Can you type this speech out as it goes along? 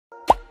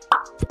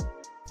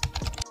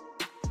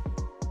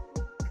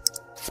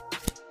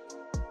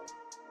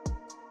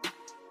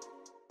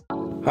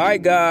Hi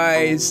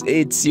guys,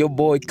 it's your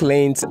boy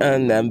Clint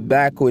and I'm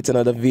back with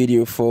another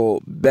video for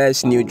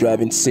best new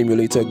driving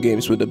simulator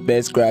games with the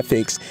best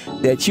graphics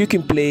that you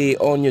can play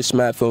on your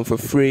smartphone for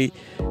free.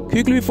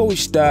 Quickly before we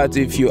start,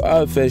 if you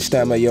are a first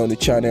timer here on the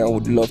channel, I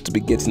would love to be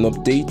getting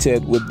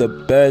updated with the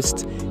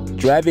best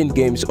driving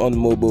games on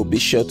mobile. Be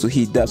sure to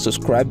hit that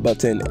subscribe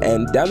button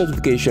and that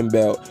notification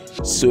bell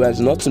so as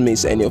not to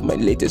miss any of my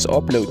latest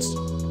uploads.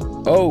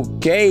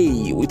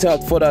 Okay,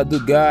 without further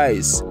ado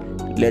guys,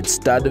 let's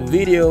start the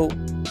video.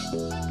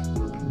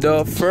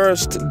 The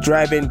first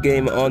driving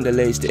game on the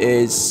list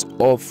is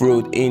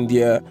Offroad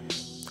India.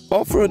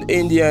 Offroad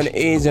India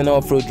is an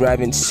off-road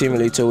driving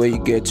simulator where you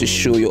get to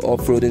show your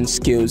off-roading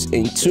skills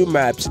in two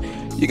maps.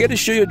 You get to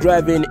show your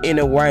driving in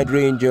a wide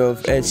range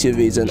of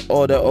SUVs and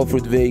other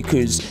off-road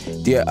vehicles.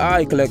 There are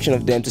a collection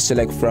of them to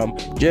select from.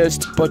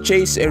 Just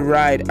purchase a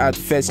ride at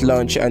first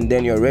launch and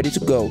then you're ready to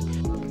go.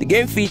 The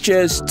game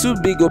features two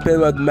big open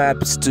world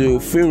maps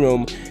to film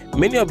room,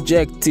 many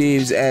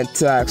objectives and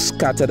tasks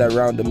scattered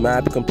around the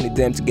map. Complete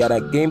them to gather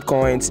game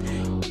coins,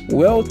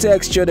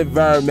 well-textured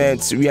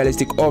environments,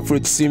 realistic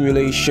off-road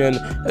simulation,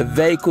 a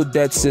vehicle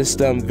depth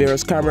system,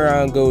 various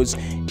camera angles,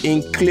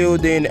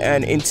 including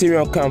an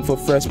interior cam for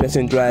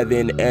first-person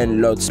driving,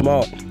 and lots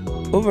more.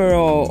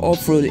 Overall,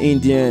 Offroad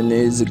Indian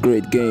is a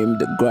great game.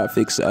 The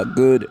graphics are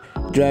good.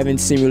 Driving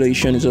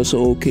simulation is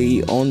also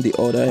okay on the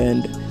other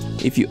hand.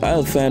 If you are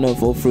a fan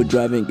of off-road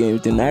driving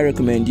games, then I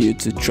recommend you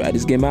to try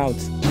this game out.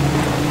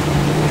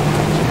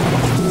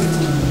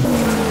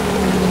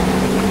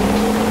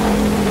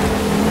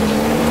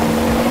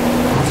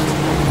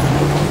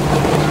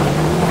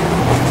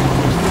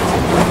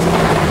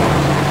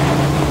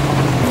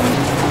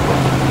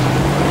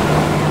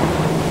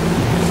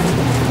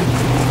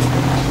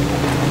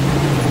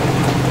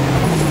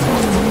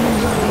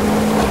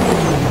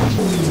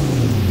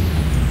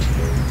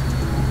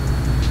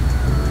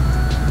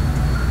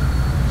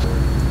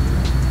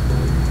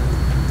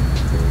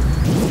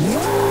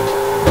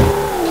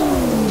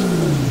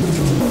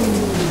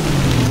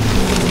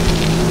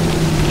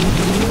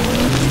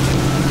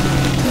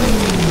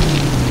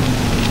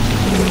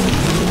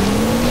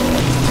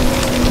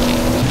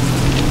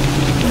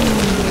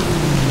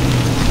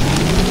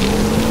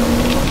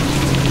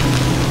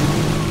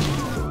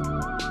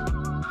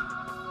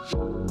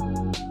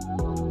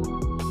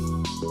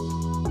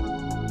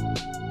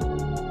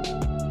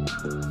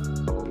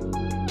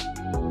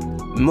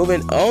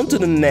 Moving on to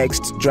the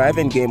next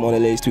driving game on the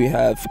list, we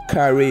have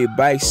Carrie,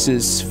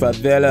 Baixos,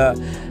 Favela.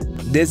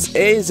 This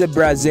is a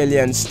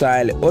Brazilian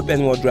style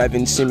open world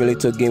driving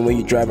simulator game where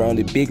you drive around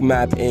a big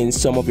map in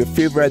some of your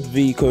favorite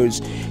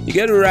vehicles. You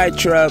get to ride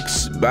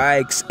trucks,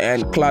 bikes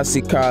and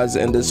classic cars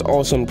in this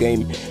awesome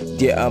game.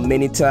 There are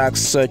many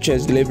tasks such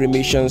as delivery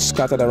missions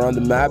scattered around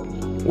the map.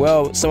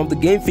 Well, some of the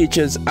game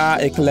features are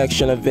a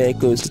collection of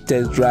vehicles to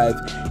test drive,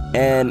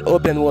 an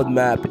open world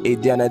map, a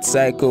day-and-night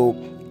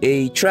cycle,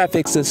 a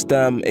traffic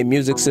system, a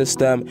music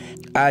system,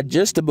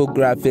 adjustable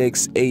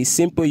graphics, a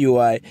simple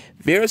UI,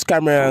 various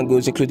camera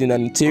angles including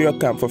an interior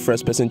cam for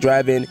first-person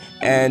driving,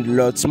 and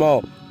lots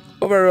more.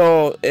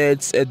 Overall,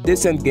 it's a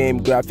decent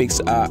game.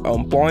 Graphics are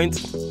on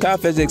point, car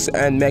physics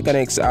and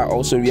mechanics are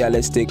also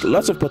realistic,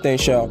 lots of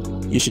potential.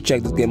 You should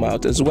check this game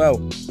out as well.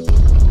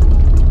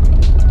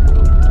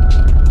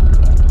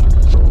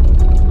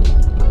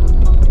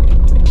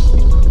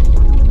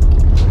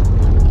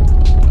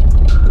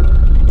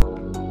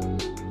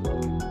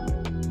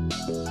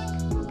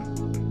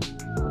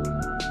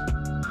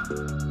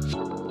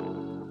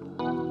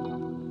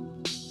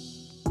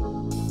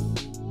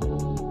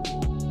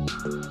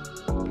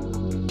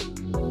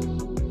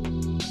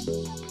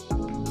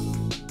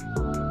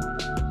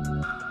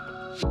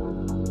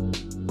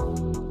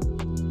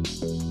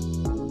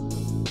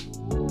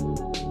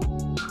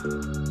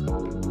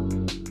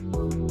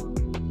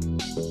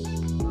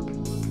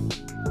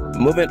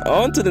 Moving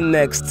on to the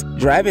next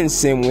driving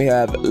sim, we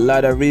have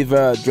Lada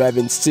Riva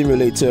driving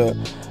simulator.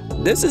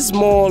 This is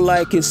more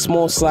like a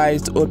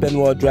small-sized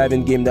open-world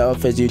driving game that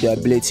offers you the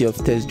ability of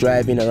test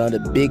driving around a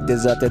big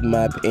deserted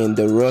map in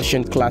the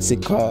Russian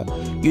classic car.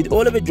 You'd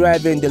only be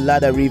driving the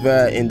Lada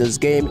Riva in this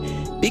game.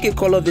 Pick a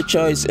color of your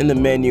choice in the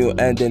menu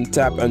and then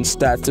tap on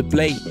start to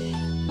play.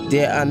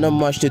 There are not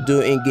much to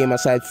do in game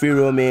aside free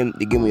roaming.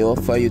 The game will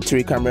offer you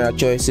 3 camera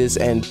choices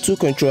and 2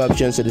 control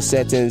options to the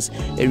settings,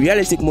 a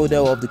realistic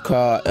model of the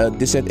car, a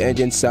decent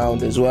engine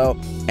sound as well,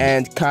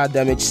 and car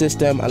damage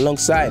system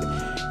alongside.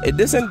 A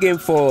decent game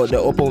for the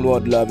open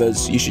world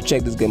lovers. You should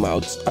check this game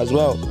out as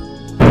well.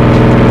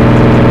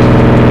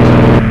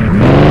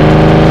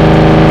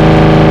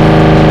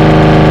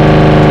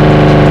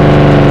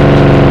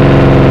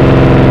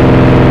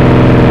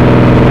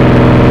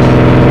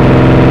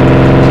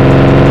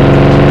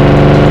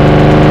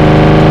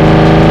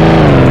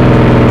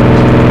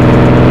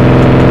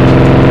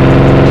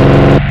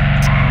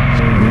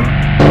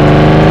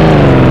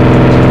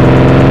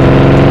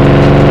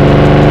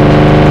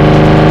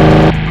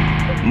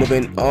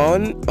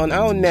 On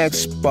our next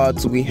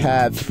spot we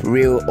have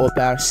real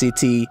Oper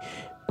City.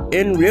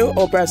 In real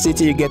Oper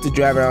City, you get to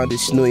drive around the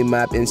snowy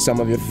map in some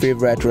of your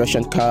favorite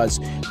Russian cars.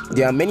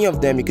 There are many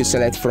of them you can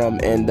select from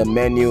in the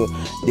menu.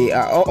 They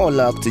are all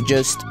unlocked.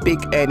 Just pick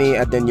any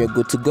and then you're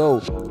good to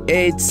go.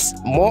 It's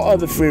more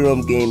of a free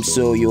roam game,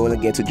 so you only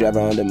get to drive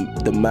around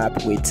the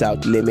map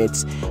without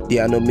limits.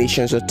 There are no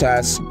missions or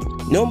tasks.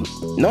 No,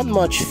 not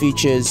much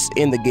features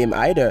in the game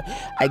either.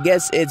 I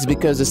guess it's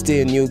because it's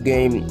still a new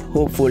game.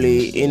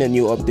 Hopefully in a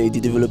new update the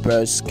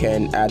developers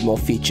can add more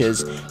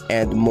features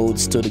and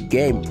modes to the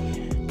game.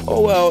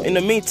 Oh well, in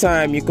the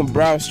meantime you can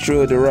browse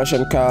through the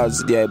Russian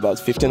cars, there are about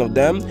 15 of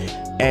them,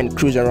 and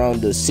cruise around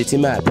the city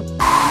map.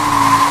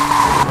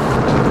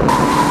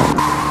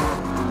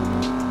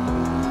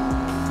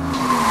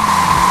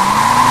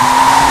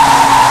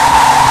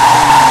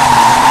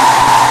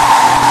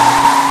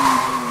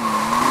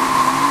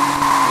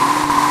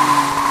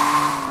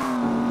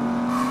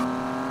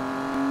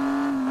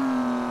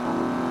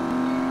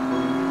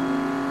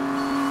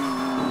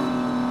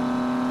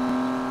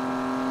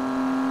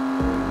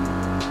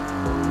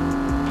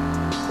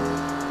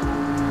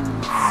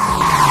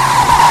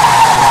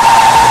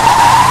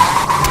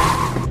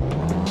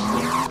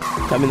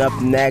 Coming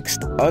up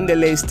next on the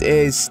list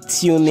is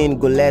tuning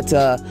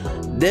Goleta.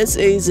 This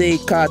is a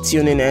car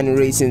tuning and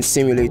racing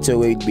simulator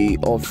where you'd be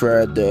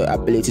offered the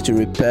ability to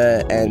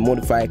repair and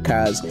modify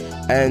cars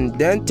and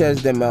then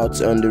test them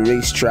out on the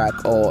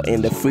racetrack or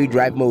in the free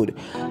drive mode.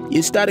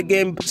 You start the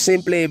game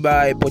simply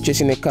by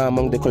purchasing a car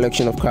among the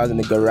collection of cars in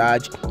the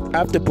garage.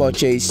 After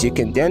purchase, you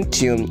can then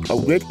tune,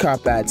 upgrade car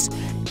parts.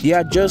 There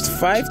are just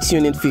 5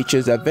 tuning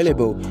features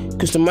available.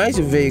 Customize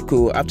your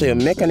vehicle. After your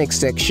mechanic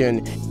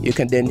section, you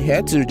can then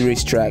head to the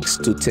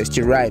racetracks to test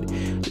your ride.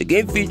 The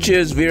game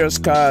features various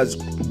cars,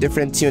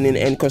 different tuning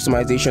and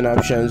customization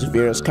options,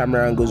 various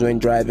camera angles when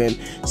driving,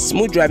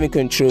 smooth driving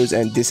controls,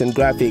 and decent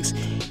graphics.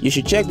 You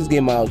should check this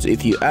game out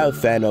if you are a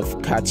fan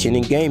of car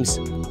tuning games.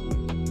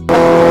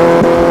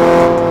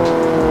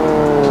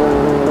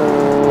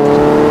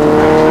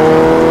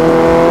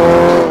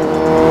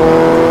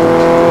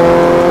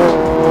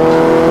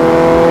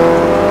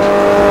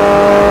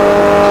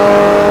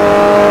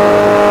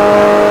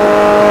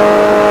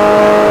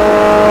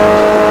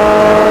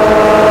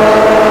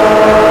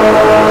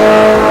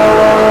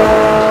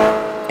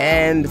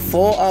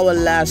 For our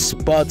last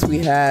spot, we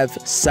have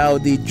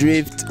Saudi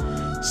Drift.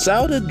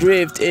 Saudi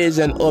Drift is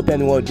an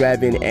open world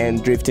driving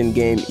and drifting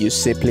game. You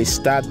simply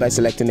start by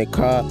selecting a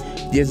car.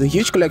 There's a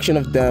huge collection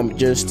of them.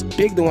 Just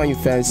pick the one you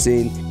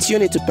fancy,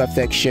 tune it to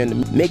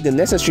perfection, make the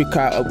necessary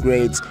car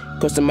upgrades,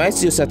 customize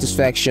to your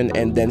satisfaction,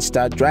 and then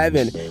start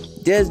driving.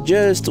 There's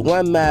just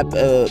one map,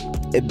 a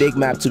big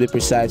map to be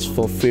precise,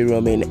 for free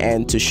roaming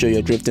and to show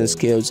your drifting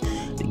skills.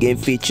 The game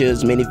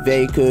features many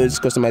vehicles,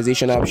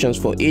 customization options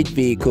for each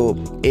vehicle,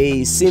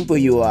 a simple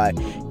UI.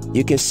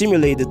 You can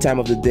simulate the time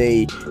of the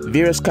day,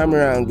 various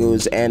camera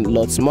angles, and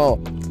lots more.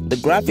 The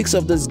graphics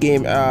of this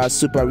game are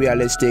super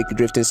realistic.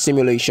 Drifting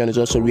simulation is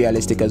also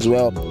realistic as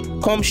well.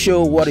 Come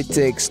show what it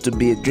takes to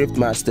be a drift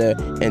master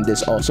in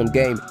this awesome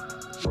game.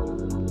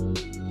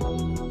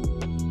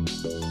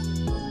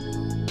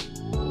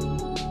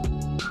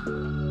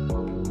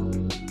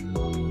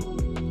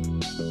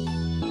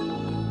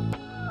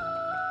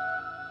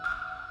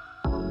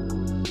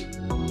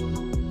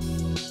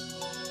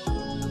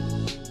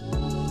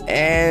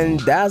 And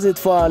that's it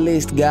for our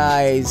list,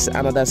 guys.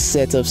 Another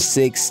set of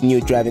 6 new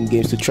driving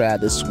games to try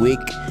out this week.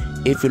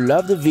 If you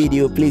love the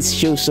video, please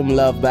show some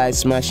love by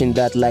smashing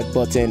that like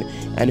button,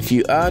 and if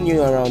you are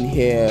new around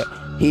here,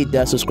 hit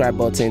that subscribe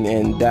button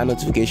and that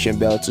notification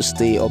bell to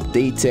stay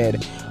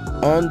updated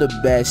on the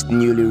best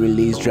newly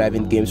released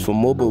driving games for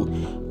mobile.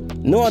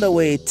 No other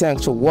way.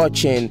 Thanks for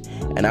watching,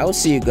 and I will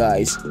see you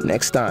guys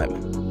next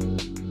time.